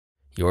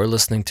You're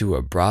listening to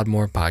a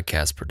Broadmoor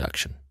podcast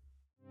production.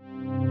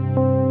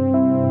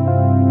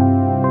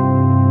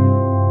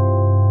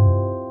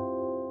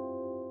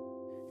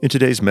 In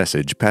today's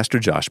message, Pastor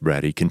Josh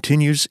Brady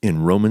continues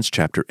in Romans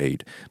chapter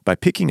 8 by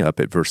picking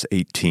up at verse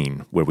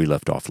 18, where we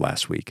left off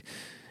last week.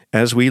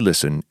 As we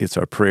listen, it's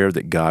our prayer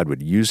that God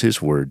would use His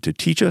Word to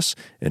teach us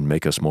and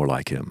make us more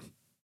like Him.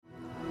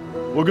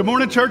 Well, good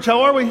morning, church.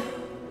 How are we?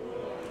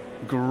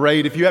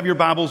 Great. If you have your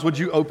Bibles, would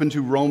you open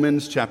to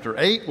Romans chapter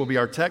 8 will be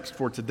our text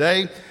for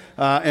today.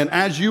 And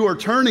as you are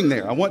turning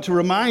there, I want to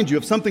remind you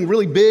of something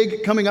really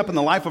big coming up in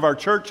the life of our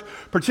church,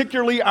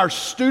 particularly our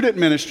student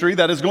ministry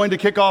that is going to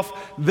kick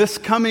off this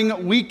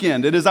coming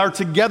weekend. It is our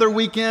Together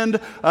weekend.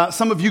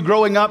 Some of you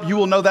growing up, you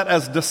will know that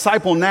as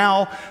Disciple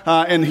Now.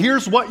 And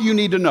here's what you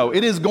need to know.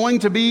 It is going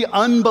to be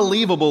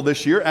unbelievable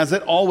this year, as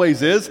it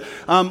always is.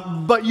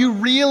 But you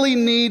really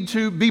need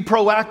to be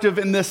proactive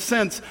in this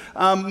sense.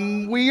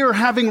 We are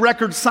having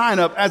record sign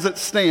up as it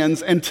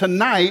stands. And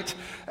tonight,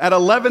 at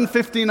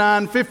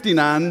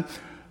 11:59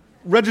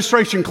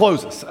 registration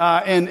closes.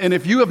 And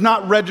if you have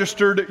not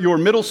registered your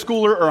middle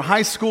schooler or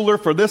high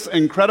schooler for this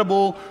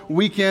incredible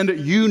weekend,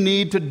 you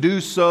need to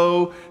do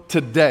so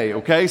today,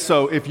 okay?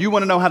 So if you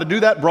want to know how to do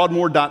that,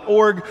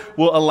 broadmoor.org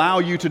will allow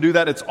you to do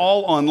that. It's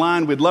all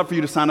online. We'd love for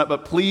you to sign up,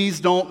 but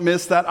please don't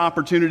miss that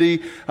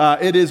opportunity.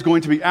 It is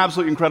going to be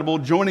absolutely incredible,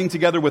 joining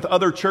together with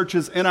other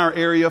churches in our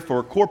area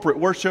for corporate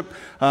worship,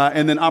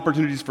 and then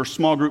opportunities for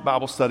small group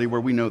Bible study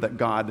where we know that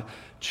God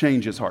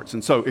changes hearts.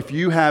 And so if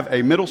you have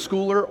a middle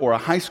schooler or a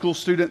high school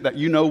student that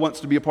you know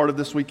wants to be a part of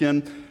this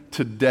weekend,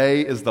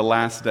 today is the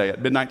last day.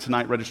 At midnight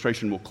tonight,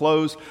 registration will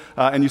close.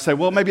 And you say,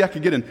 well, maybe I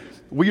could get in.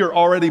 We are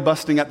already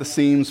busting at the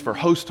seams for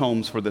host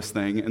homes for this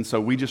thing. And so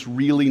we just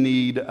really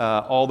need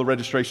all the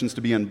registrations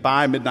to be in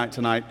by midnight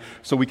tonight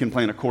so we can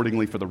plan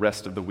accordingly for the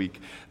rest of the week.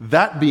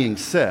 That being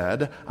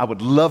said, I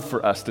would love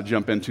for us to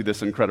jump into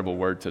this incredible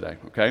word today.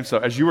 Okay, so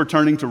as you are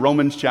turning to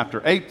Romans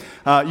chapter 8,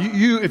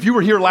 if you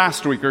were here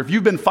last week or if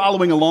you've been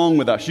following along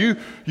with us, you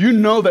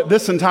know that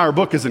this entire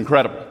book is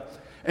incredible.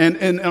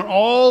 And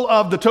all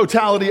of the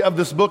totality of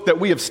this book that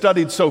we have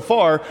studied so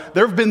far,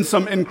 there have been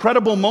some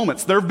incredible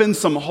moments. There have been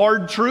some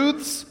hard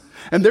truths,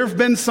 and there have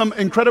been some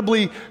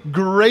incredibly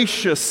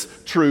gracious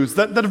truths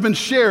that have been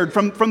shared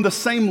from the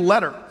same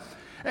letter.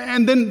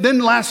 And then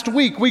last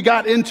week, we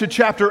got into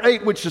chapter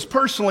 8, which is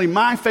personally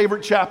my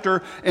favorite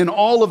chapter in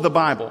all of the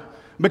Bible.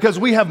 Because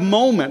we have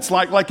moments,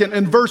 like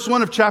in verse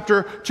 1 of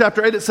chapter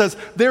 8, it says,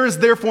 there is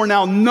therefore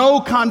now no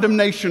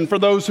condemnation for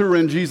those who are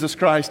in Jesus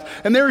Christ.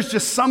 And there is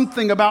just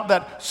something about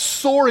that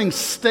soaring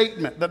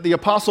statement that the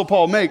Apostle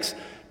Paul makes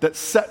that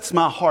sets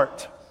my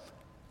heart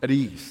at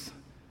ease.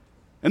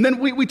 And then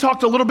we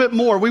talked a little bit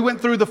more. We went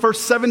through the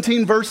first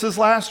 17 verses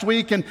last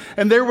week, and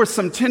there was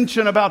some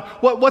tension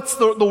about what's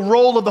the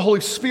role of the Holy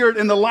Spirit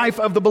in the life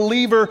of the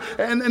believer.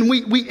 And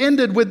we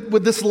ended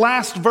with this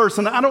last verse.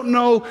 And I don't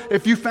know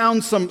if you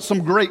found some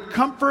great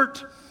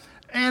comfort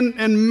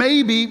and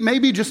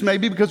maybe, just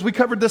maybe, because we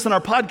covered this in our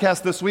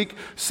podcast this week,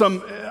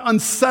 some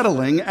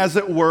unsettling, as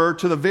it were,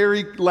 to the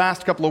very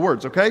last couple of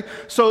words, okay?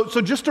 So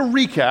just to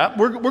recap,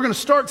 we're going to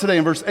start today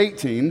in verse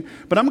 18,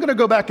 but I'm going to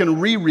go back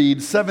and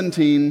reread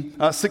 16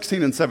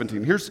 and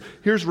 17.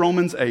 Here's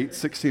Romans 8,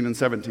 16 and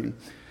 17.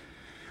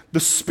 The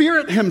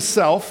Spirit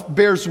Himself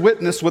bears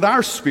witness with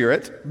our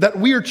spirit that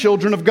we are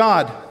children of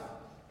God.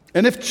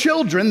 And if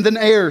children, then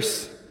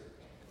heirs.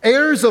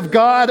 Heirs of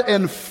God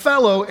and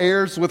fellow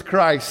heirs with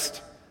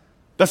Christ.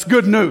 That's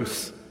good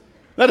news.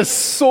 That is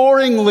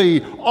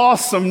soaringly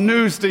awesome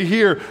news to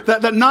hear.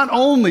 That not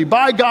only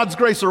by God's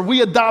grace are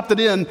we adopted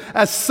in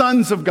as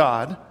sons of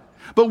God,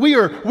 but we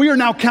are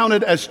now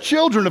counted as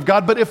children of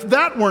God. But if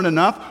that weren't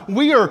enough,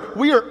 we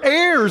are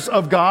heirs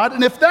of God.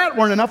 And if that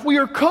weren't enough, we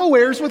are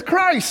co-heirs with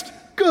Christ.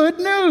 Good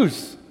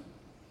news.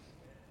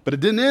 But it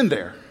didn't end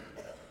there.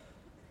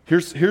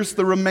 Here's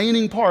the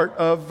remaining part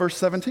of verse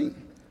 17.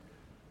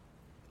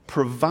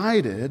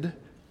 Provided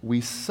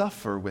we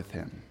suffer with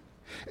Him,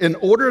 in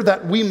order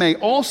that we may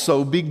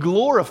also be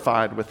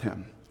glorified with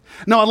Him.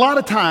 Now, a lot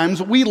of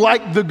times we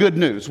like the good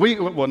news.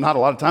 Not a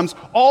lot of times,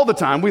 all the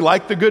time we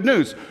like the good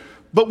news.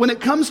 But when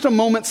it comes to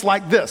moments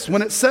like this,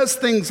 when it says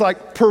things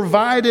like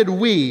provided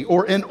we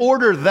or in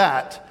order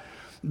that,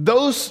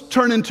 those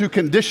turn into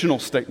conditional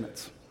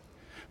statements.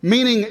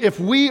 Meaning, if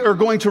we are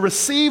going to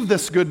receive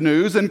this good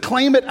news and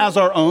claim it as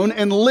our own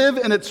and live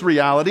in its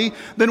reality,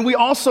 then we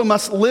also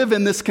must live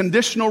in this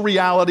conditional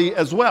reality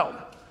as well.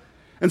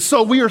 And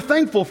so we are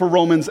thankful for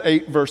Romans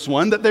 8, verse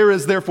 1, that there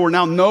is therefore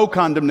now no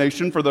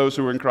condemnation for those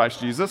who are in Christ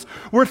Jesus.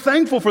 We're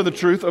thankful for the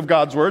truth of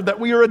God's word, that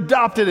we are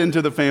adopted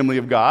into the family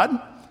of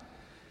God,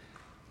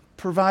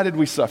 provided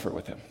we suffer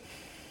with Him.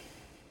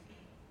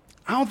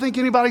 I don't think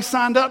anybody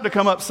signed up to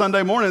come up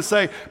Sunday morning and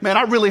say, man,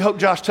 I really hope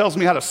Josh tells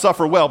me how to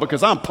suffer well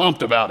because I'm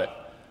pumped about it.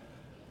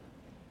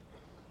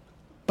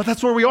 But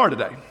that's where we are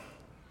today.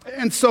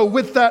 And so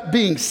with that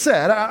being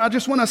said, I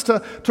just want us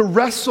to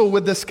wrestle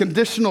with this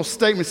conditional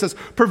statement. It says,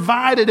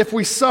 provided if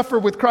we suffer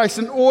with Christ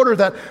in order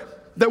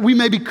that we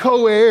may be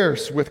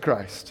co-heirs with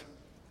Christ.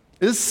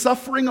 Is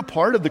suffering a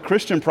part of the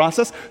Christian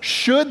process?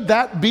 Should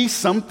that be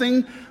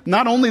something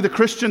not only the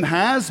Christian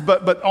has,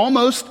 but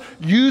almost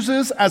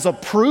uses as a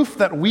proof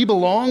that we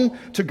belong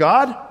to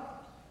God?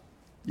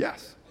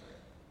 Yes.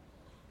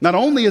 Not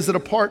only is it a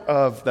part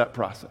of that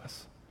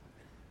process,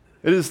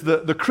 it is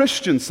the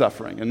Christian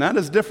suffering, and that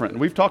is different.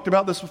 We've talked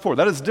about this before.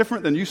 That is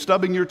different than you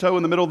stubbing your toe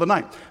in the middle of the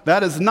night.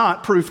 That is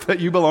not proof that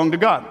you belong to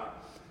God.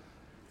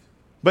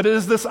 But it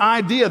is this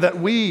idea that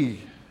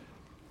we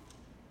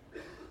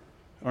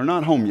are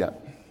not home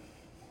yet.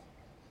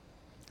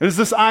 It is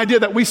this idea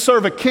that we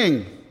serve a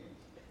king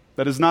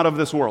that is not of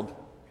this world.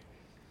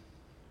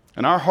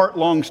 And our heart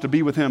longs to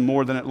be with him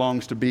more than it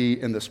longs to be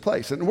in this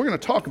place. And we're going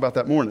to talk about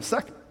that more in a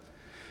second.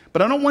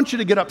 But I don't want you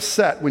to get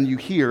upset when you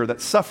hear that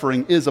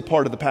suffering is a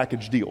part of the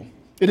package deal.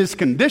 It is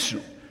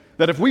conditional.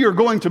 That if we are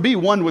going to be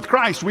one with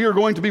Christ, we are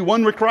going to be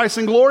one with Christ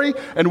in glory,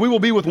 and we will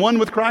be with one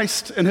with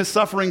Christ in his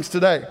sufferings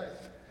today.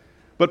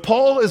 But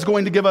Paul is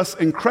going to give us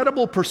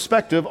incredible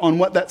perspective on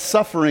what that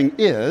suffering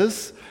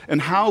is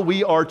and how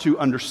we are to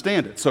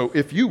understand it. So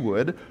if you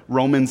would,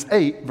 Romans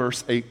 8,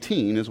 verse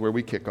 18 is where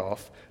we kick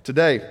off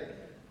today.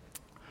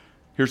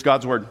 Here's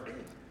God's word.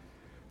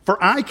 For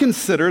I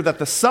consider that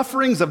the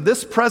sufferings of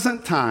this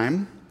present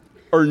time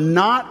are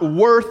not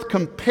worth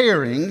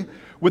comparing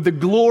with the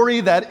glory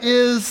that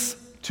is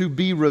to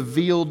be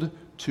revealed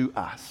to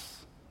us.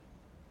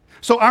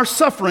 So our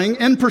suffering,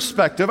 in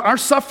perspective, our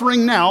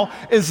suffering now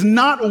is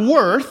not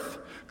worth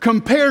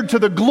compared to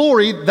the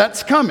glory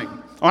that's coming.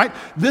 All right?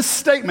 This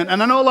statement,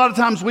 and I know a lot of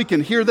times we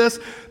can hear this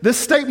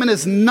statement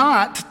is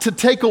not to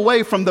take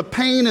away from the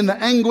pain and the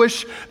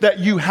anguish that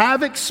you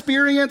have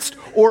experienced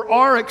or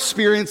are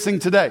experiencing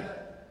today.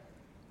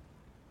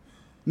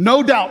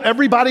 No doubt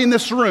everybody in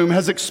this room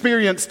has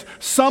experienced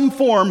some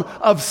form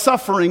of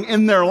suffering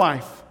in their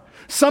life.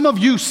 Some of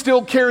you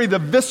still carry the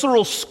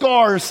visceral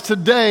scars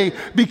today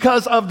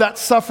because of that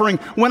suffering.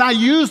 When I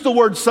use the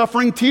word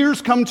suffering,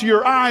 tears come to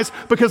your eyes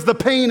because the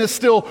pain is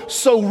still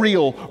so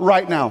real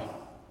right now.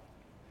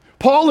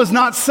 Paul is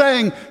not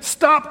saying,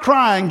 stop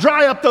crying,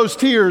 dry up those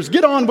tears,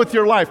 get on with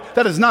your life.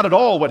 That is not at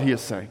all what he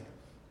is saying.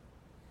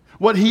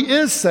 What he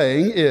is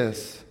saying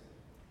is,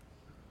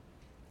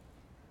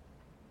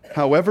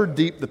 however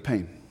deep the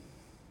pain,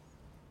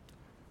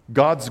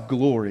 God's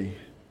glory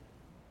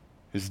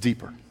is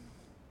deeper.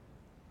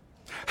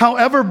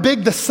 However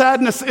big the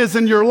sadness is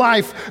in your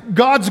life,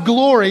 God's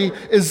glory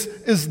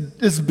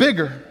is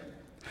bigger.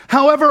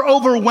 However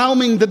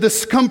overwhelming the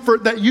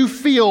discomfort that you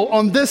feel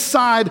on this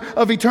side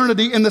of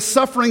eternity and the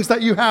sufferings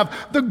that you have,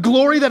 the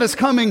glory that is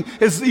coming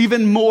is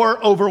even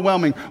more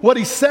overwhelming. What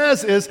he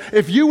says is,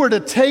 if you were to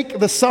take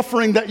the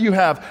suffering that you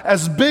have,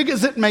 as big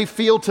as it may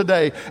feel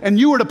today, and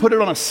you were to put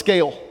it on a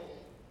scale,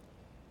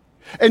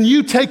 and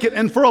you take it,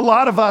 and for a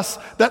lot of us,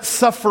 that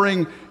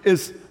suffering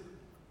is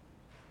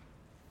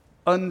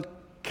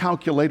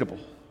uncalculatable.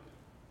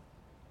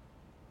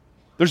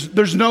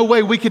 There's no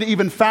way we could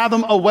even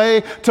fathom a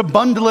way to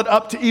bundle it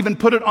up, to even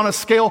put it on a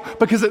scale,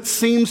 because it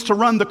seems to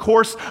run the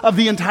course of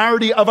the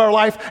entirety of our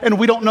life, and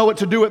we don't know what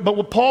to do it. But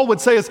what Paul would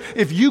say is,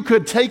 if you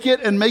could take it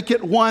and make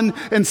it one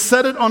and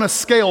set it on a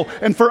scale,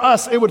 and for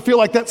us, it would feel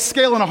like that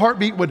scale in a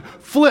heartbeat would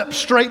flip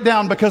straight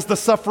down because the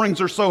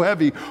sufferings are so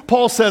heavy.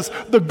 Paul says,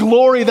 the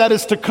glory that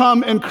is to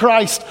come in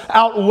Christ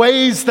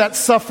outweighs that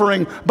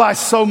suffering by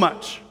so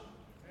much.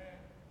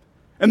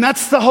 And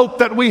that's the hope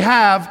that we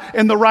have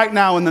in the right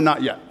now and the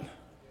not yet.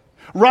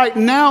 Right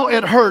now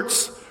it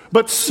hurts,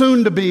 but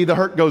soon to be the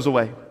hurt goes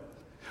away.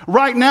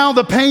 Right now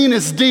the pain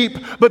is deep,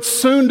 but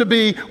soon to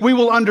be we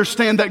will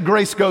understand that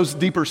grace goes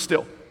deeper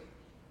still.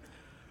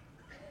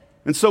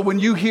 And so when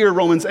you hear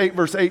Romans 8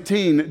 verse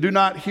 18, do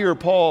not hear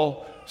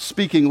Paul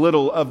speaking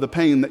little of the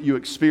pain that you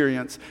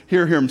experience.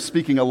 Hear him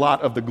speaking a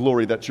lot of the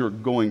glory that you're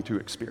going to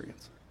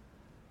experience.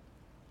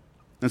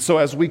 And so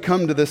as we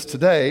come to this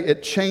today,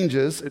 it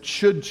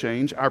should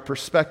change our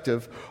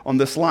perspective on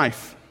this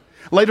life.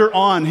 Later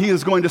on, he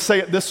is going to say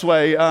it this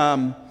way,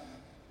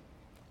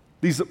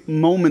 these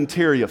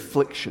momentary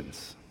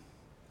afflictions.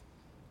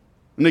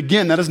 And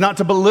again, that is not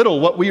to belittle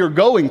what we are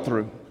going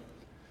through.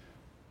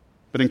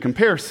 But in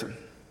comparison,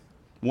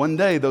 one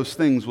day those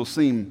things will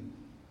seem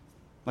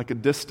like a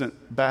distant,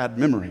 bad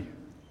memory.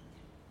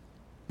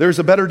 There's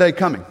a better day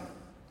coming.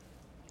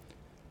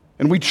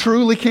 And we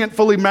truly can't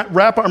fully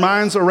wrap our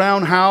minds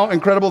around how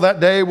incredible that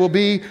day will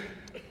be,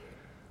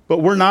 but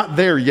we're not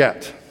there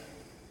yet.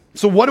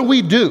 So what do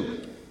we do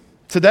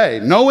today,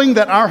 knowing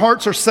that our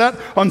hearts are set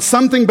on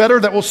something better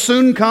that will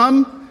soon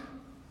come,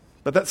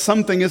 but that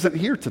something isn't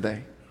here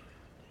today?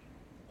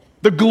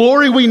 The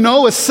glory we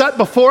know is set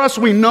before us.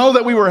 We know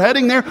that we were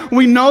heading there.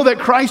 We know that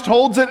Christ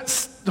holds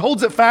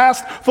it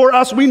fast for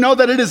us. We know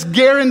that it is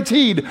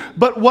guaranteed.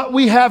 But what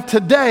we have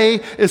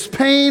today is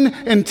pain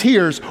and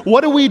tears.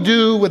 What do we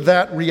do with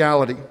that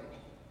reality?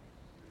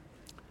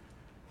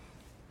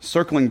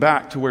 Circling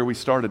back to where we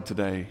started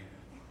today,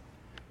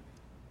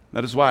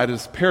 that is why it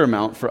is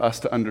paramount for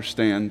us to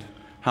understand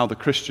how the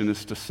Christian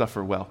is to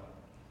suffer well.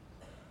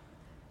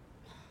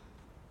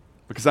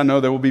 Because I know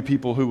there will be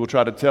people who will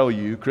try to tell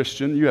you,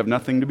 Christian, you have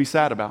nothing to be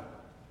sad about.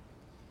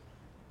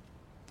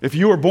 If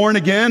you are born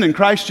again in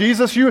Christ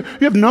Jesus, you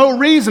have no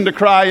reason to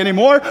cry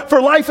anymore, for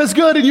life is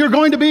good and you're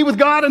going to be with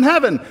God in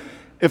heaven.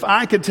 If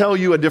I could tell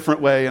you a different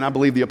way, and I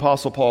believe the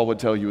Apostle Paul would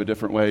tell you a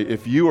different way,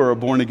 if you are a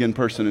born again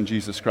person in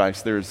Jesus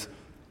Christ, there's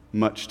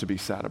much to be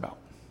sad about.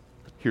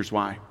 Here's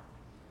why.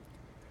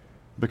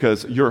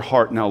 Because your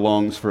heart now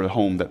longs for a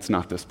home that's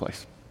not this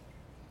place.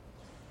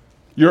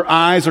 Your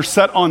eyes are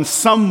set on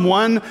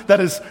someone that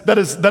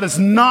is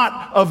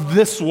not of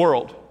this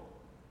world.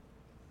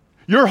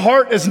 Your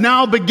heart is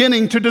now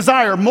beginning to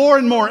desire more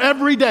and more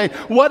every day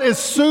what is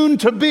soon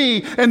to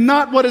be and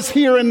not what is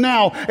here and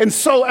now. And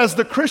so as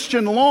the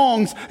Christian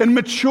longs and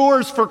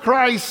matures for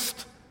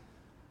Christ,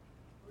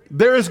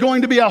 there is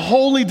going to be a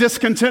holy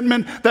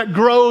discontentment that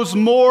grows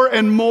more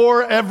and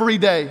more every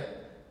day.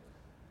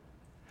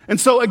 And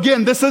so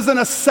again, this isn't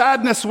a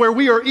sadness where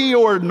we are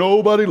Eeyore,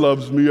 nobody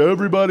loves me,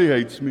 everybody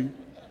hates me.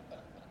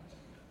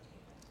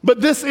 But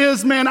this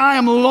is, man, I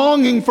am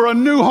longing for a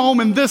new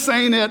home and this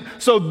ain't it.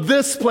 So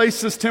this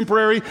place is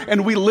temporary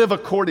and we live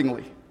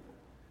accordingly.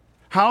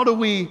 How do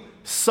we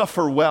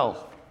suffer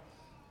well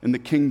in the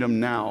kingdom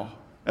now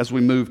as we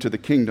move to the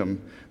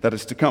kingdom that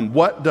is to come?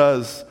 What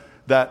does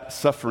that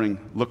suffering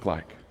look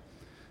like?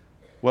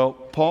 Well,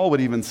 Paul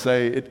would even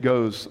say it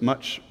goes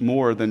much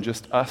more than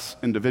just us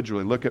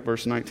individually. Look at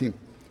verse 19.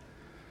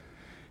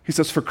 He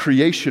says, "For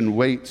creation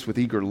waits with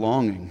eager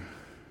longing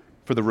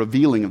for the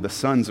revealing of the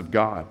sons of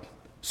God."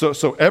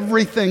 So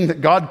everything that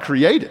God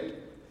created,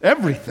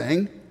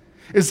 everything,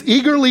 is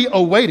eagerly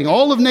awaiting.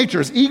 All of nature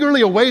is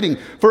eagerly awaiting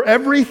for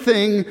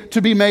everything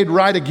to be made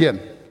right again.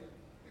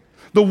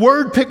 The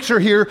word picture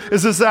here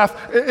is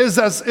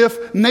as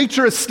if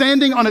nature is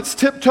standing on its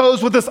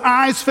tiptoes with its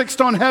eyes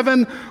fixed on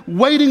heaven,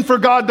 waiting for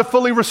God to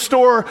fully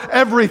restore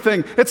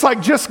everything. It's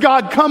like, just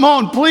God, come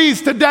on,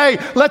 please, today.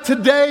 Let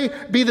today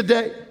be the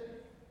day.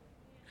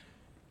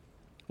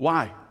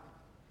 Why?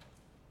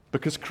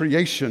 Because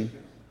creation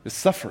is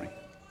suffering.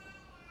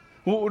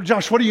 Well,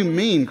 Josh, what do you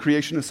mean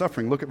creation is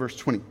suffering? Look at verse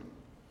 20.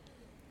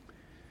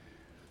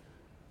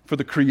 "For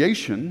the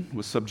creation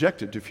was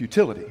subjected to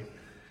futility,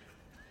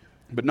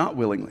 but not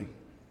willingly,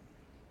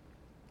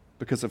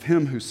 because of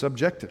him who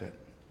subjected it,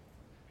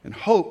 in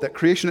hope that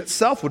creation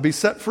itself would be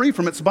set free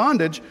from its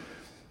bondage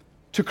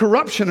to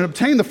corruption and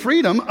obtain the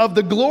freedom of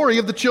the glory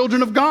of the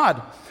children of God.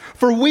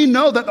 For we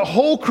know that the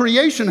whole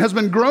creation has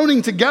been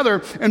groaning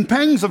together in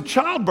pangs of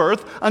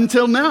childbirth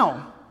until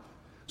now."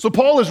 So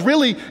Paul is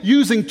really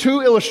using two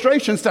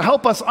illustrations to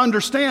help us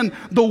understand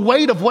the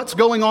weight of what's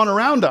going on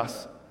around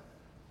us.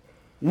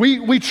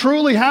 We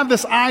truly have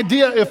this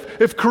idea,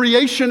 if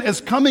creation is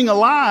coming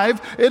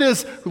alive, it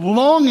is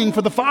longing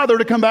for the Father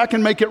to come back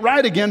and make it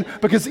right again,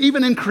 because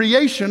even in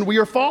creation we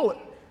are fallen.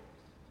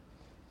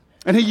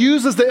 And he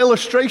uses the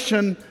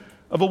illustration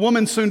of a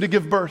woman soon to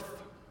give birth.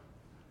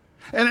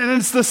 And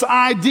it's this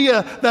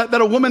idea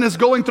that a woman is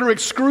going through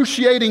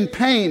excruciating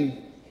pain.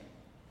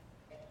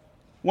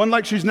 One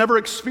like she's never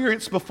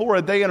experienced before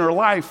a day in her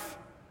life.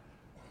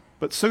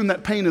 But soon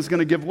that pain is going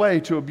to give way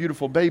to a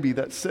beautiful baby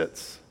that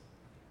sits.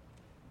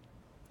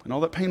 And all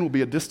that pain will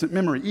be a distant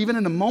memory, even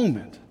in a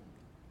moment.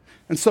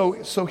 And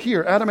so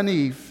here, Adam and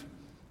Eve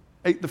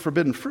ate the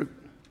forbidden fruit.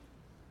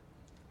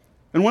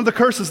 And one of the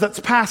curses that's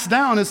passed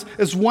down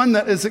is one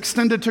that is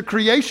extended to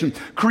creation.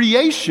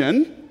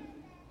 Creation,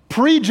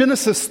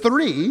 pre-Genesis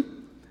 3,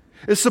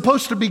 is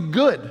supposed to be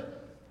good,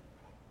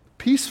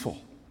 peaceful,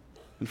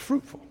 and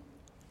fruitful.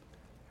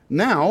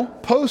 Now,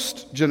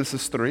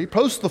 post-Genesis 3,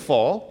 post the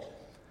fall,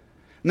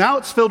 now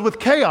it's filled with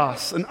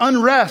chaos and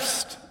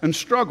unrest and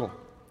struggle.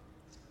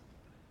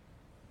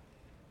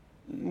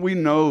 We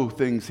know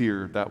things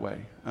here that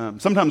way.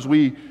 Sometimes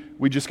we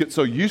just get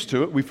so used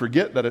to it, we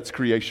forget that it's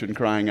creation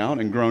crying out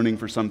and groaning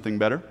for something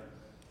better.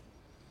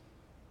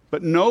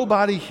 But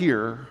nobody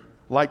here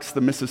likes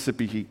the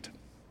Mississippi heat.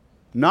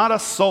 Not a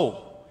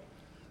soul.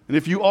 And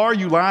if you are,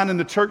 you lying in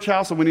the church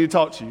house and we need to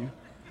talk to you.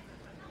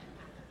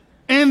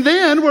 And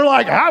then we're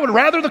like, I would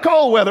rather the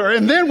cold weather.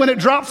 And then when it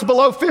drops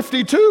below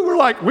 52, we're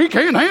like, we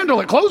can't handle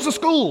it. Close the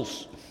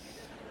schools.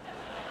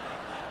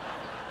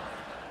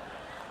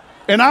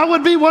 And I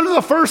would be one of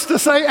the first to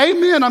say,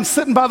 amen, I'm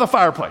sitting by the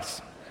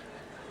fireplace.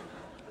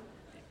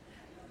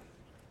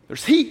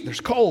 There's heat, there's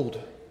cold,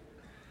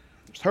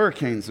 there's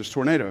hurricanes, there's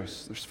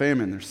tornadoes, there's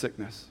famine, there's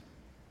sickness,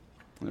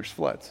 and there's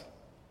floods.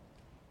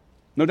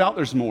 No doubt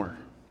there's more.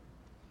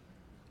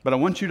 But I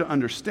want you to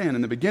understand,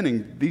 in the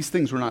beginning, these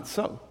things were not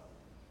so.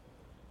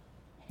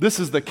 This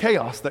is the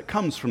chaos that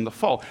comes from the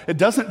fall. It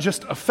doesn't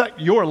just affect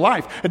your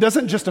life. It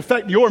doesn't just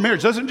affect your marriage.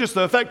 It doesn't just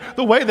affect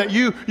the way that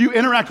you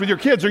interact with your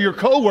kids or your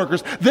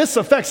coworkers. This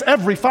affects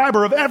every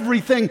fiber of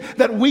everything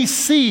that we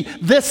see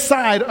this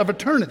side of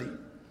eternity.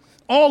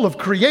 All of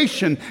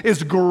creation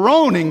is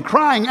groaning,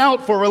 crying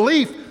out for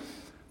relief,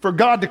 for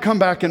God to come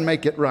back and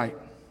make it right.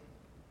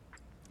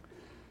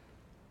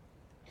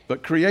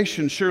 But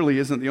creation surely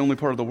isn't the only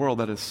part of the world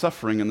that is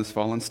suffering in this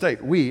fallen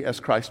state. We, as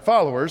Christ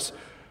followers,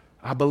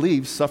 I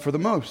believe, suffer the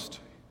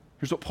most.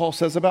 Here's what Paul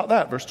says about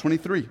that, verse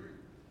 23.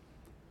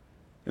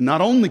 And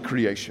not only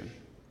creation,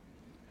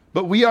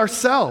 but we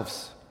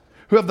ourselves,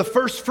 who have the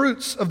first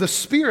fruits of the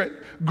Spirit,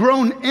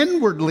 groan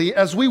inwardly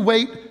as we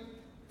wait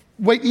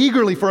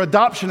eagerly for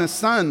adoption as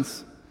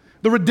sons,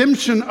 the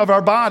redemption of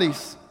our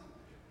bodies.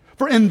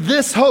 For in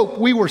this hope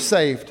we were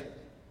saved.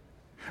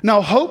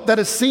 Now hope that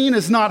is seen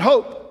is not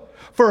hope,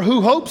 for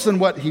who hopes in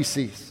what he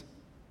sees?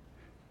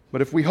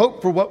 But if we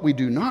hope for what we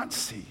do not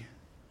see,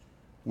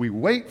 we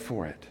wait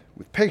for it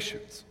with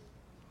patience.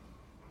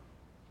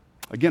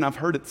 Again, I've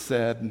heard it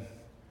said,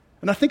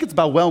 and I think it's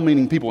by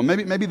well-meaning people,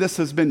 and maybe this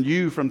has been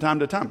you from time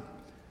to time,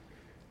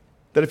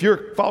 that if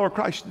you're a follower of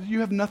Christ,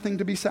 you have nothing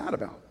to be sad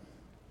about.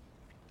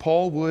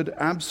 Paul would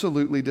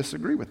absolutely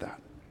disagree with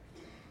that.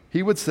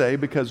 He would say,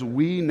 because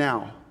we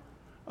now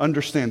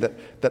understand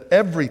that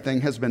everything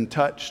has been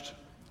touched,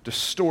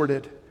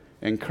 distorted,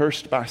 and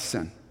cursed by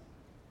sin,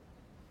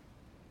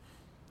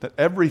 that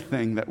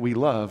everything that we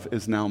love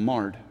is now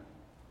marred.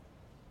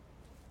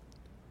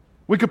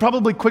 We could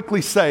probably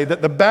quickly say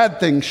that the bad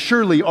things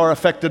surely are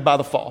affected by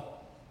the fall.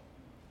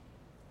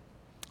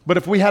 But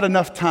if we had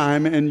enough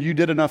time and you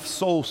did enough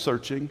soul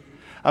searching,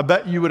 I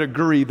bet you would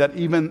agree that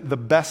even the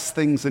best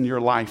things in your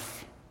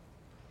life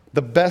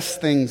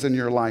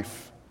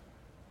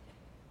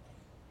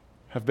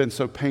have been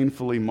so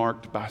painfully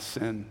marked by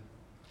sin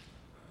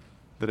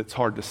that it's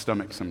hard to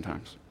stomach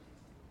sometimes.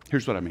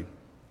 Here's what I mean.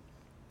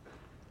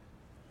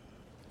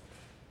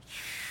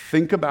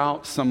 Think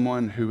about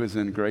someone who is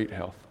in great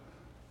health,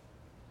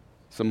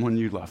 someone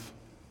you love,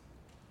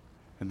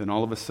 and then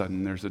all of a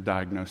sudden there's a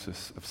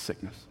diagnosis of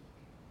sickness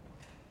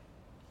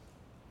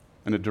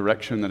in a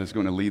direction that is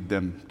going to lead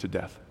them to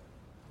death.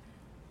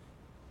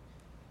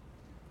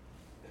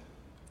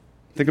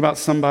 Think about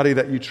somebody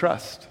that you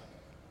trust,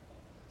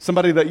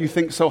 somebody that you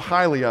think so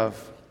highly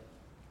of,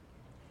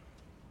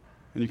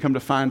 and you come to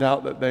find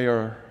out that they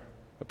are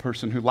a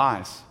person who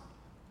lies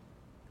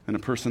and a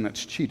person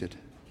that's cheated.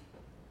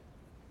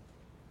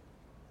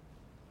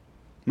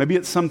 Maybe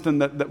it's something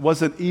that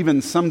wasn't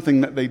even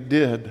something that they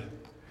did,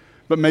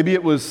 but maybe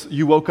it was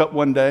you woke up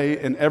one day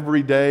and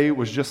every day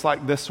was just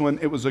like this one.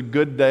 It was a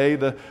good day.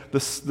 The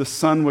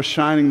sun was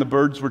shining, the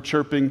birds were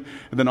chirping,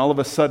 and then all of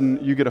a sudden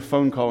you get a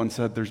phone call and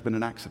said, there's been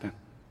an accident.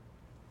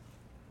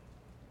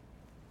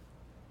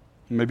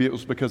 Maybe it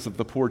was because of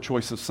the poor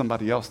choice of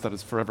somebody else that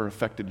has forever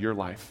affected your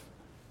life.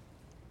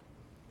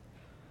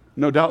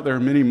 No doubt there are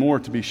many more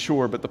to be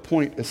sure, but the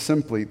point is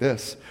simply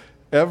this.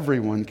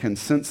 Everyone can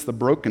sense the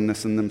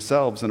brokenness in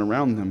themselves and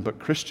around them, but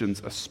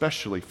Christians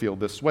especially feel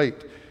this weight.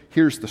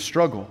 Here's the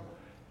struggle.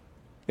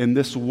 In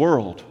this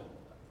world,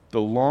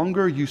 the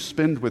longer you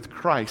spend with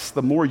Christ,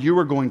 the more you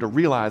are going to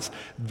realize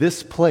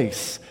this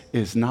place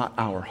is not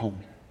our home.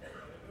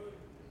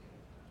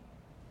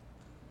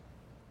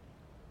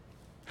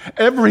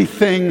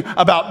 Everything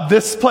about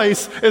this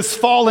place is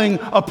falling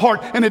apart.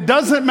 And it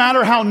doesn't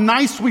matter how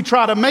nice we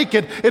try to make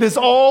it, it is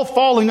all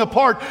falling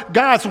apart.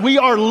 Guys, we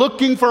are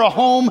looking for a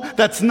home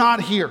that's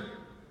not here.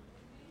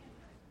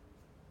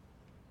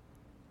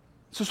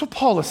 So that's what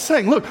Paul is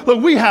saying. Look,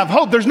 we have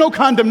hope. There's no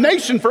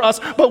condemnation for us,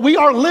 but we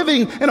are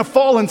living in a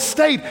fallen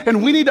state,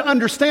 and we need to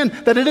understand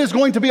that it is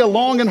going to be a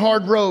long and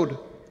hard road.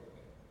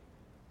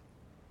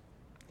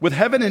 With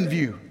heaven in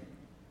view,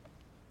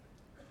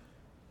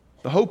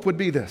 the hope would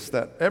be this,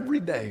 that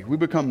every day we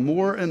become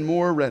more and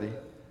more ready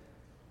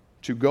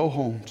to go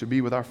home to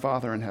be with our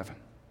Father in heaven.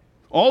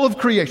 All of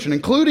creation,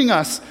 including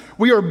us,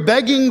 we are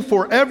begging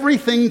for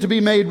everything to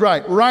be made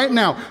right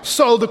now.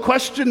 So the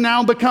question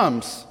now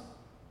becomes,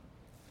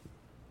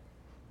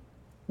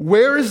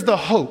 where is the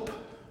hope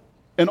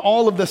in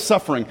all of this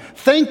suffering?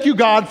 Thank you,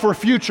 God, for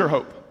future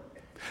hope.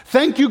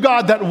 Thank you,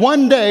 God, that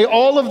one day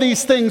all of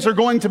these things are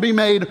going to be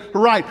made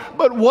right.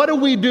 But what do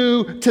we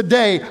do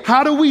today?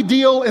 How do we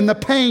deal in the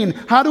pain?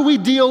 How do we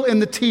deal in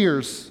the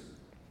tears?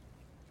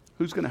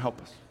 Who's going to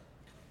help us?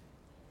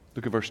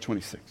 Look at verse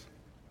 26.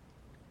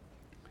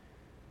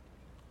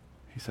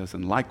 He says,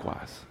 and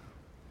likewise,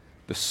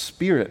 the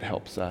Spirit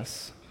helps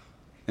us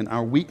in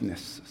our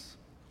weaknesses.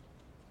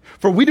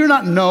 For we do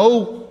not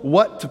know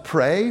what to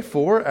pray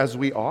for as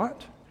we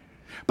ought,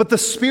 but the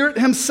Spirit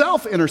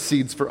Himself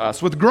intercedes for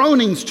us with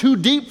groanings too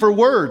deep for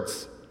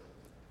words.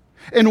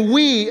 And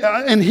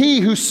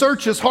He who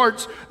searches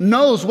hearts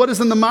knows what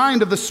is in the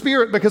mind of the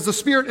Spirit, because the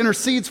Spirit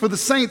intercedes for the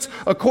saints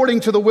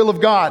according to the will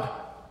of God.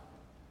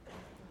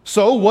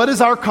 So what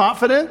is our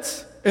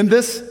confidence in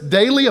this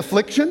daily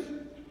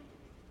affliction?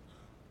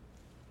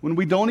 When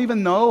we don't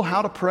even know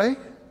how to pray?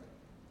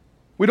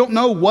 We don't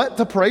know what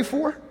to pray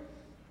for?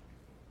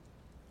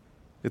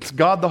 It's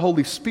God the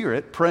Holy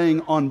Spirit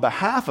praying on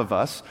behalf of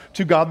us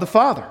to God the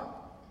Father.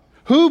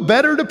 Who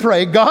better to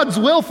pray God's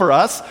will for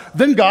us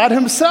than God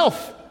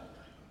Himself?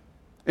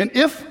 And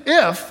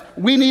if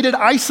we needed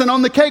icing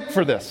on the cake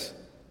for this,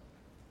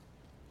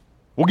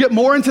 we'll get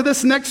more into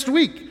this next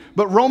week,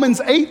 but Romans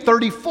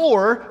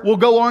 8:34 will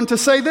go on to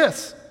say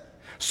this.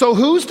 So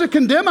who's to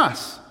condemn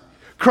us?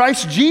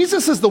 Christ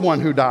Jesus is the one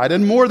who died,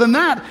 and more than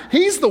that,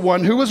 He's the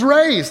one who was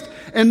raised,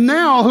 and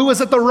now who is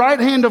at the right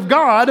hand of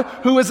God,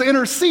 who is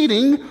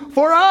interceding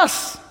for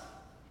us.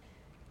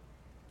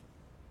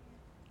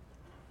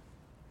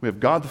 We have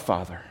God the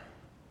Father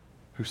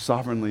who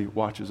sovereignly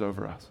watches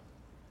over us.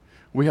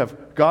 We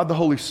have God the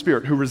Holy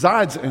Spirit who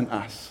resides in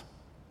us,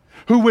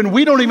 who when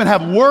we don't even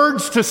have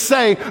words to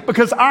say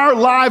because our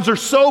lives are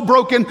so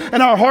broken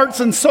and our hearts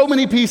in so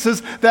many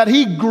pieces that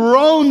he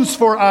groans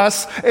for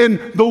us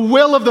in the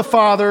will of the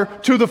Father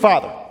to the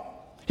Father.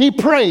 He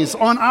prays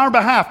on our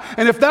behalf.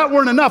 And if that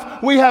weren't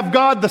enough, we have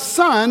God the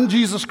Son,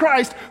 Jesus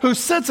Christ, who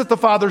sits at the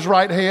Father's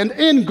right hand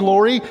in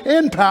glory,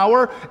 in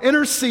power,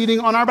 interceding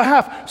on our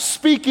behalf,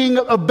 speaking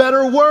a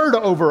better word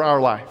over our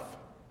life.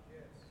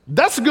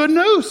 That's good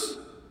news.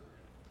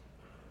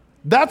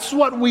 That's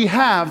what we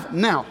have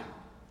now.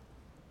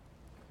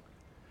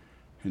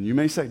 And you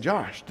may say,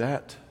 Josh,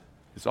 that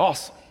is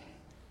awesome.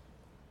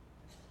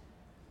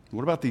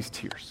 What about these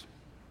tears?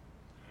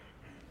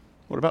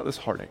 What about this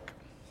heartache?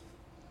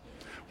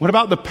 What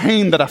about the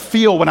pain that I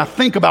feel when I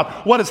think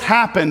about what has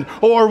happened,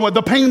 or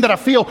the pain that I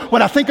feel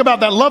when I think about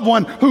that loved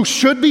one who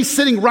should be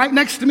sitting right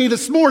next to me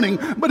this morning,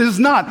 but is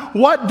not?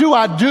 What do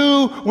I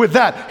do with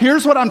that?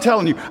 Here's what I'm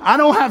telling you. I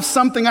don't have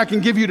something I can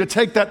give you to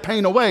take that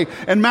pain away.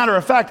 And matter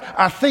of fact,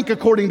 I think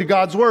according to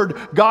God's word,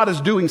 God is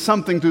doing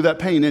something through that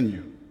pain in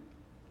you.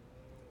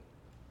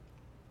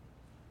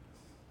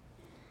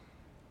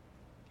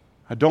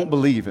 I don't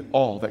believe at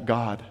all that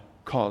God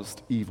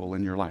caused evil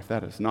in your life.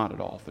 That is not at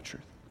all the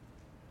truth.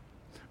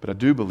 But I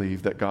do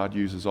believe that God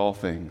uses all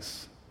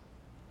things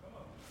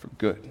for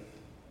good,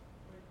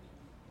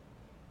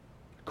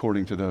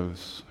 according to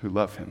those who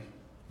love him.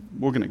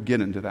 We're going to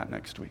get into that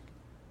next week.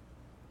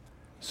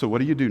 So what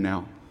do you do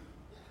now?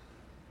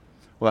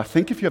 Well, I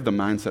think if you have the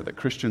mindset that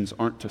Christians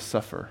aren't to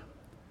suffer,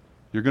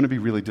 you're going to be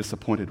really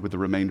disappointed with the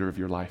remainder of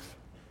your life.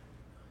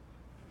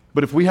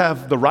 But if we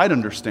have the right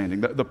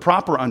understanding, the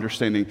proper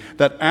understanding,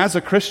 that as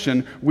a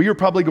Christian, we are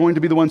probably going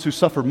to be the ones who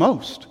suffer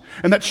most.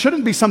 And that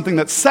shouldn't be something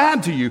that's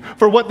sad to you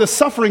for what the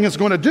suffering is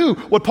going to do.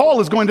 What Paul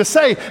is going to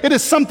say, it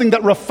is something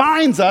that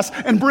refines us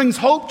and brings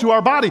hope to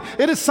our body.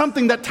 It is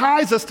something that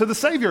ties us to the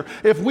Savior.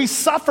 If we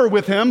suffer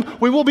with him,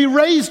 we will be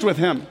raised with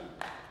him.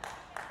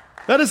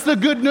 That is the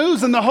good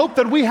news and the hope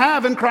that we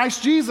have in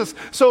Christ Jesus.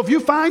 So if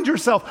you find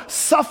yourself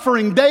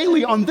suffering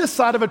daily on this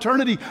side of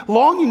eternity,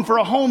 longing for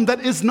a home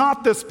that is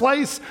not this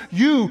place,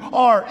 you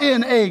are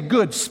in a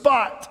good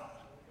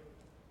spot.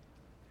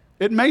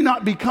 It may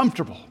not be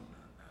comfortable,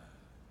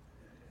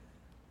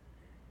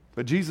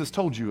 but Jesus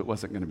told you it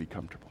wasn't going to be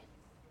comfortable.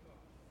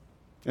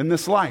 In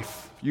this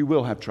life, you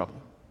will have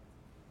trouble.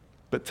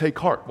 But take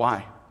heart.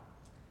 Why?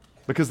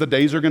 Because the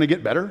days are going to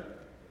get better?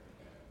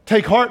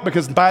 Take heart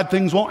because bad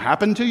things won't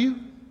happen to you?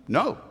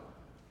 No.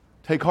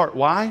 Take heart.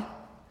 Why?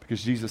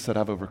 Because Jesus said,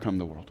 I've overcome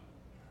the world.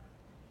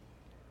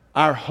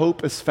 Our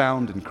hope is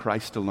found in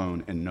Christ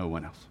alone and no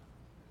one else.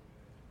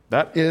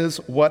 That is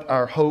what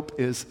our hope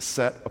is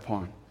set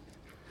upon.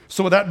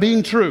 So with that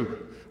being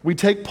true, we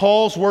take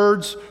Paul's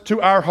words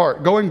to our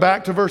heart. Going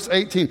back to verse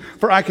 18,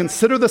 for I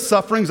consider the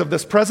sufferings of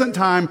this present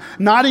time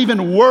not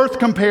even worth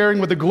comparing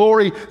with the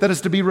glory that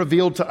is to be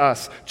revealed to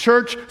us.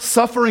 Church,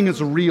 suffering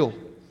is real.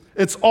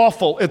 It's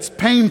awful. It's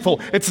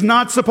painful. It's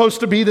not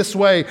supposed to be this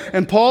way.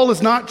 And Paul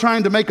is not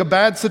trying to make a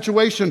bad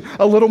situation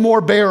a little more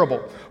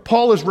bearable.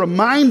 Paul is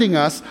reminding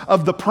us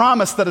of the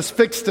promise that is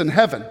fixed in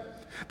heaven.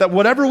 That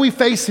whatever we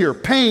face here,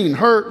 pain,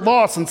 hurt,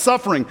 loss, and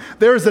suffering,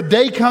 there is a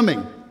day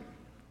coming.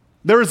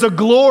 There is a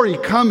glory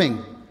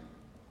coming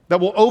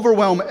that will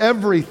overwhelm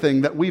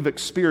everything that we've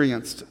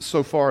experienced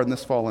so far in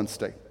this fallen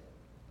state.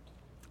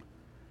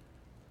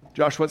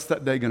 Josh, what's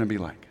that day going to be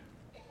like?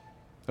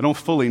 I don't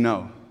fully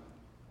know.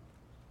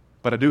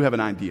 But I do have an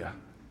idea.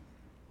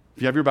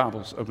 If you have your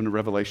Bibles, open to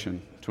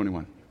Revelation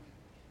 21.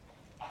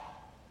 The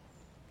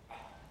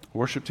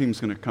worship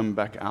team's going to come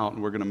back out,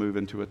 and we're going to move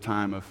into a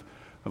time of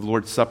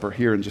Lord's Supper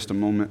here in just a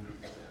moment.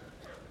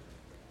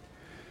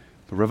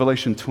 But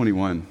Revelation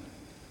 21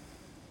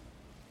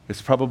 is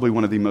probably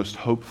one of the most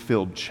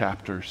hope-filled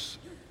chapters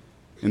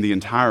in the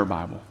entire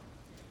Bible,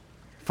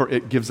 for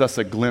it gives us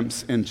a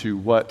glimpse into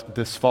what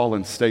this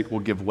fallen state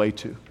will give way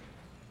to.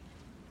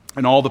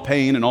 And all the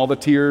pain and all the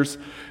tears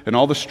and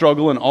all the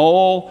struggle and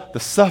all the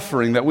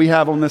suffering that we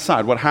have on this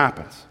side, what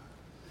happens?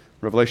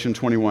 Revelation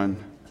 21,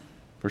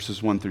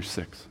 verses 1 through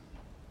 6.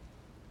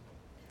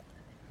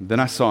 Then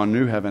I saw a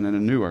new heaven and a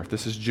new earth.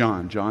 This is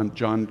John.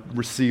 John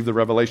received the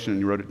revelation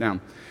and he wrote it down.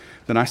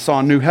 Then I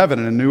saw a new heaven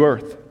and a new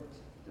earth.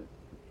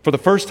 For the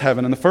first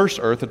heaven and the first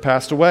earth had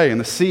passed away, and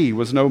the sea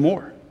was no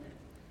more.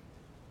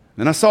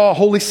 Then I saw a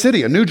holy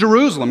city, a new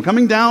Jerusalem,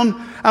 coming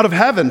down out of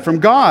heaven from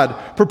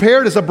God,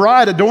 prepared as a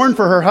bride adorned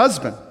for her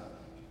husband.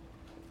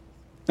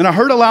 And I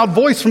heard a loud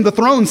voice from the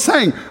throne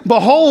saying,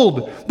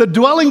 Behold, the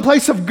dwelling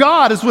place of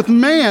God is with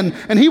man,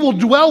 and he will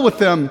dwell with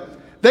them.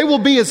 They will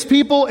be his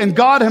people, and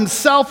God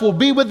himself will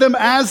be with them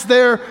as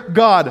their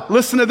God.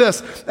 Listen to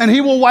this. And he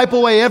will wipe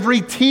away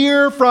every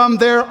tear from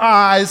their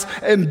eyes,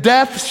 and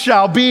death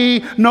shall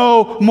be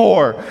no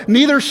more.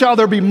 Neither shall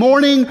there be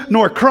mourning,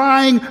 nor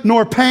crying,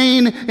 nor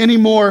pain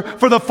anymore,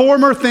 for the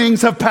former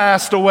things have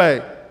passed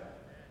away.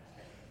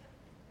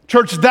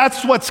 Church,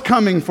 that's what's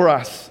coming for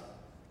us.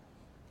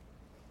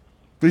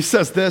 He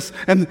says this,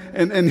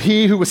 and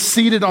he who was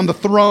seated on the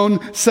throne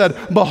said,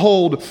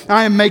 "Behold,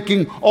 I am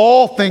making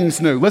all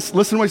things new." Listen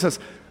to what he says.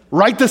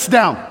 Write this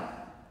down.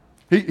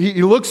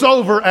 He looks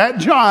over at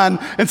John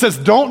and says,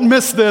 don't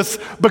miss this,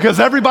 because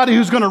everybody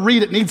who's going to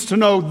read it needs to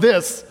know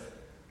this,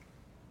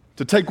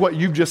 to take what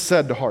you've just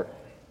said to heart.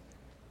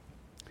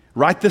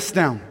 Write this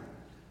down,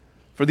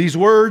 for these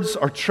words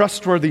are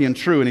trustworthy and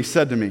true. And he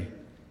said to me,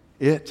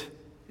 "It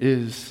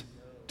is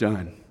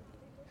done.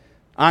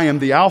 I am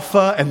the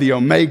Alpha and the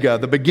Omega,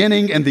 the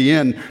beginning and the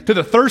end. To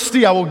the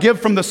thirsty I will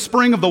give from the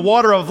spring of the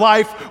water of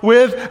life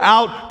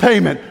without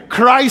payment."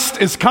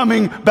 Christ is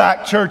coming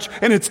back, church,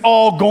 and it's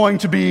all going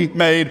to be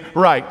made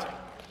right.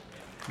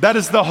 That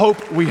is the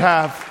hope we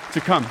have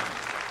to come.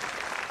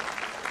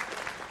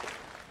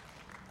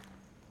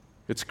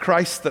 It's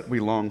Christ that we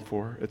long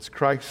for. It's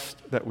Christ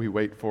that we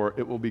wait for.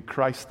 It will be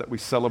Christ that we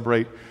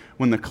celebrate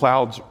when the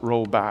clouds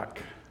roll back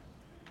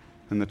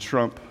and the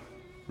trump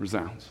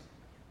resounds.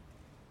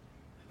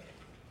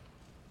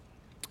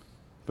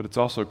 But it's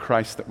also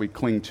Christ that we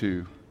cling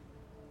to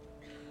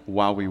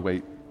while we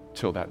wait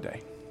till that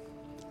day.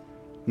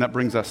 And that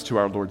brings us to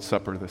our Lord's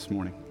Supper this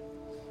morning.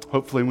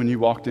 Hopefully when you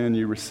walked in,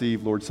 you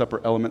received Lord's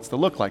Supper elements that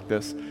look like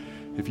this.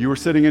 If you were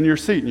sitting in your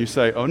seat and you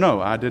say, "Oh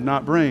no, I did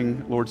not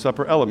bring Lord's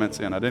Supper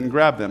elements in, I didn't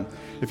grab them,"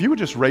 if you would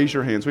just raise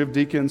your hands. We have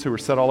deacons who are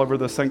set all over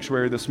the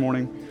sanctuary this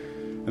morning,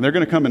 and they're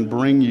going to come and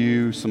bring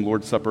you some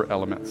Lord's Supper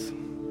elements.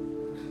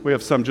 We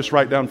have some just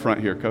right down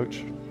front here,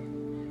 Coach.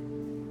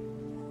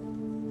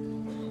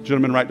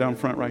 Gentlemen, right down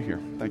front, right here.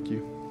 Thank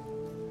you.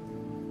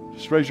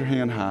 Just raise your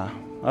hand high.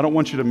 I don't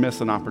want you to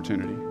miss an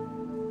opportunity.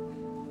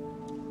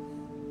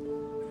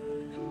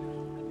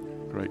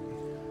 Great.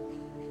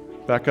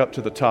 Back up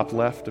to the top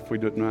left, if we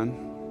don't mind.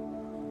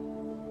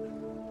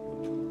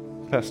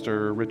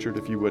 Pastor Richard,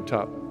 if you would,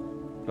 up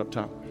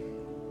top.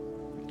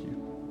 Thank you.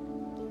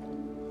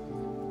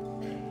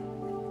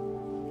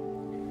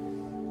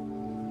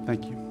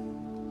 Thank you.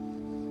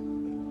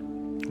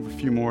 We have a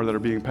few more that are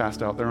being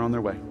passed out. They're on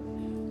their way.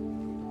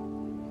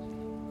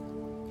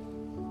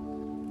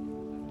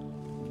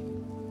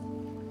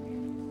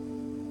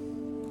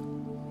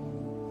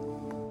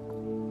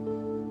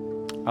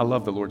 I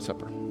love the Lord's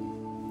Supper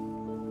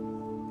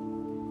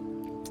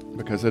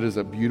because it is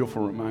a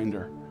beautiful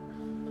reminder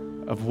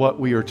of what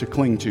we are to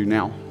cling to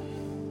now.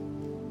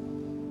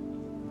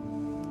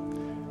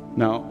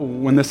 Now,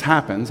 when this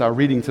happens, our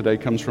reading today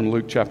comes from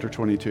Luke chapter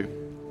 22.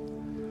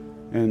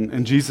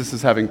 And Jesus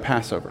is having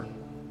Passover.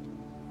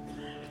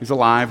 He's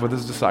alive with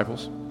his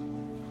disciples.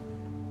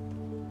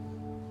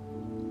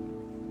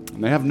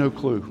 And they have no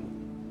clue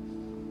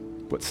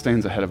what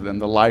stands ahead of them,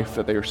 the life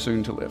that they are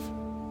soon to live.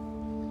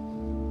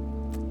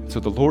 So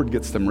the Lord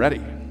gets them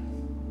ready.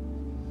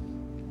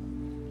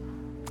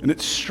 And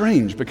it's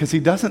strange because he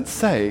doesn't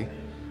say,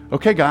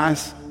 "Okay,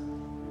 guys,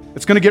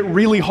 it's going to get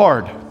really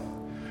hard.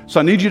 So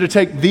I need you to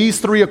take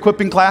these 3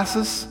 equipping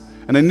classes,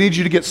 and I need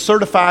you to get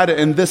certified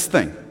in this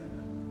thing."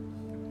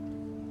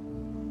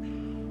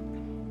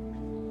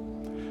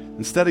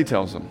 Instead, he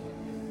tells them,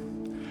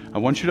 "I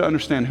want you to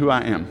understand who I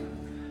am.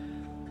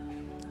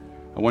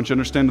 I want you to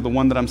understand that the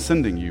one that I'm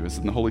sending you is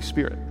in the Holy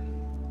Spirit.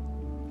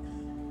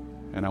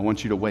 And I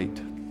want you to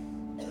wait.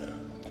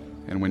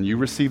 And when you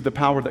receive the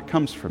power that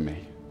comes from me,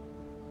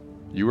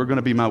 you are going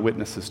to be my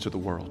witnesses to the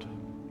world.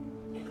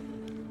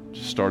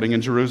 Just starting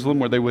in Jerusalem,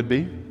 where they would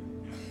be,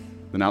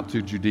 then out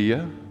to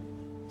Judea,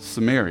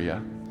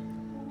 Samaria,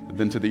 and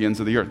then to the ends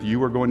of the earth.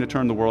 You are going to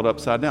turn the world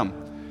upside down.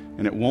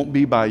 And it won't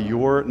be by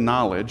your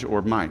knowledge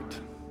or might.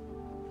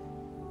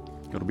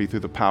 It'll be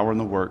through the power and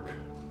the work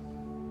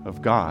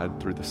of God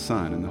through the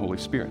Son and the Holy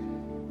Spirit."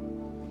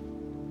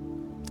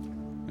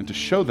 And to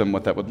show them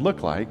what that would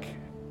look like,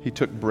 he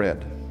took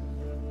bread.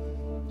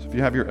 So if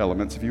you have your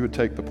elements, if you would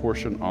take the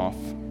portion off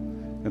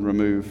and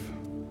remove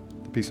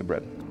the piece of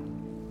bread.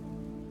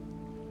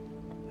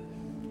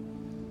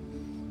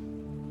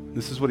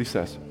 This is what he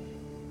says.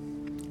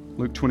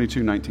 Luke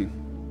 22:19.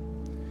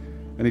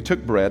 "And he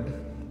took bread,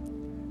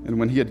 and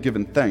when he had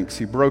given thanks,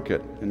 he broke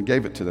it and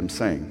gave it to them,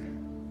 saying,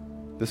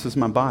 'This is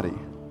my body,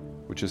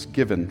 which is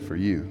given for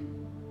you.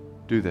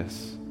 Do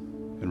this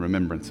in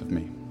remembrance of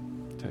me.'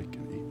 Take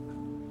and eat."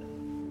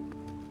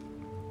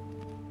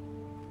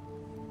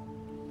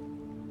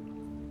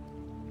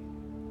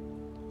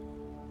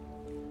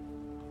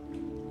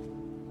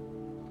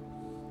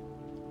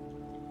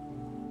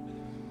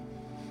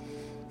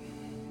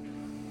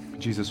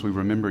 Jesus, we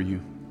remember you.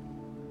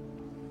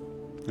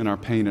 In our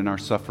pain and our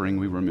suffering,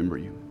 we remember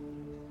you.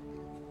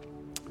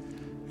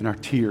 In our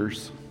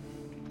tears,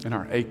 in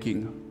our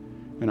aching,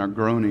 in our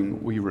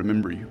groaning, we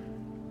remember you.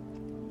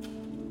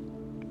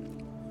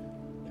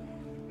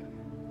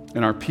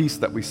 In our peace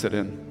that we sit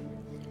in,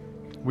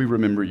 we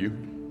remember you.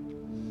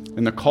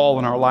 In the call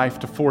in our life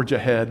to forge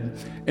ahead,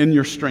 in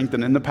your strength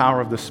and in the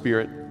power of the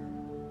Spirit,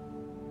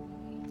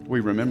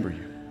 we remember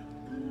you.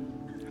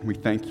 And we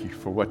thank you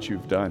for what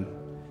you've done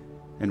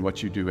and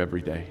what you do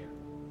every day.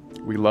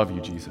 We love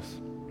you, Jesus.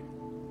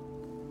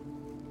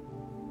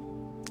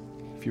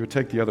 If you would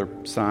take the other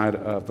side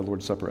of the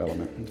Lord's Supper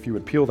element, if you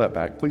would peel that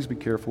back, please be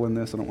careful in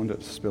this. I don't want it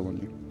to spill on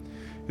you.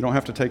 You don't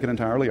have to take it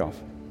entirely off.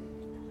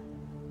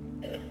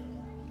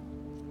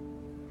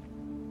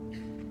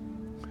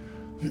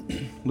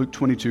 Luke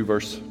 22,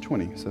 verse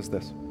 20 says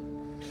this.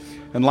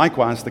 And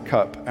likewise the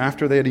cup,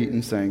 after they had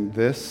eaten, saying,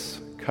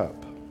 this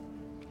cup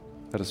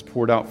that is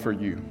poured out for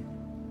you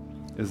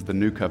is the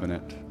new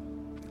covenant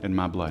in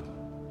my blood.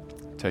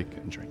 Take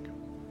and drink.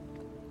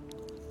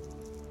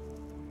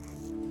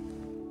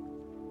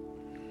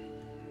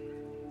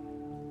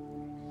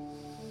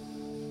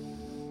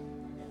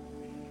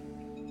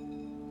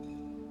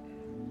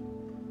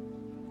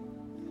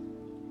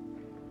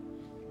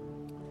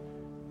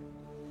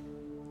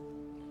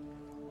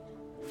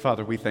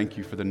 Father, we thank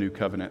you for the new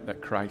covenant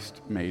that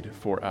Christ made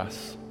for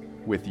us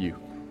with you.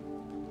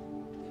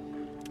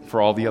 For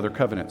all the other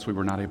covenants we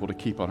were not able to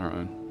keep on our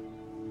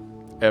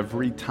own.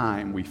 Every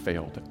time we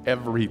failed.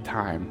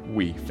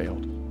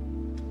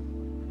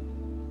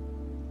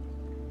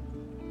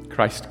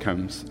 Christ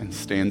comes and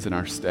stands in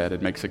our stead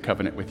and makes a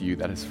covenant with you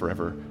that is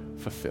forever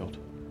fulfilled.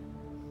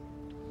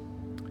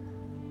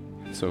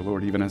 So,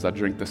 Lord, even as I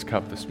drink this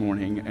cup this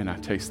morning and I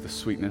taste the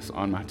sweetness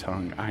on my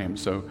tongue, I am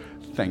so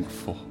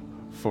thankful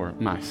for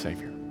my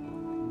Savior.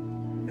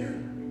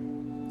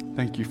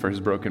 Thank you for his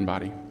broken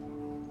body.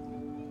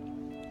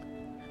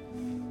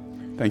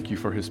 Thank you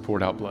for his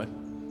poured out blood.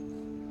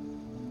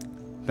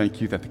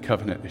 Thank you that the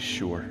covenant is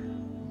sure.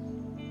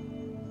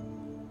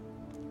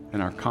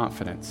 And our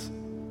confidence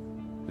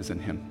is in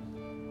him.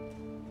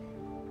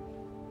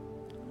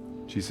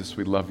 Jesus,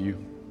 we love you.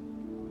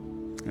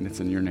 And it's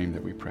in your name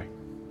that we pray.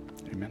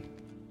 Amen.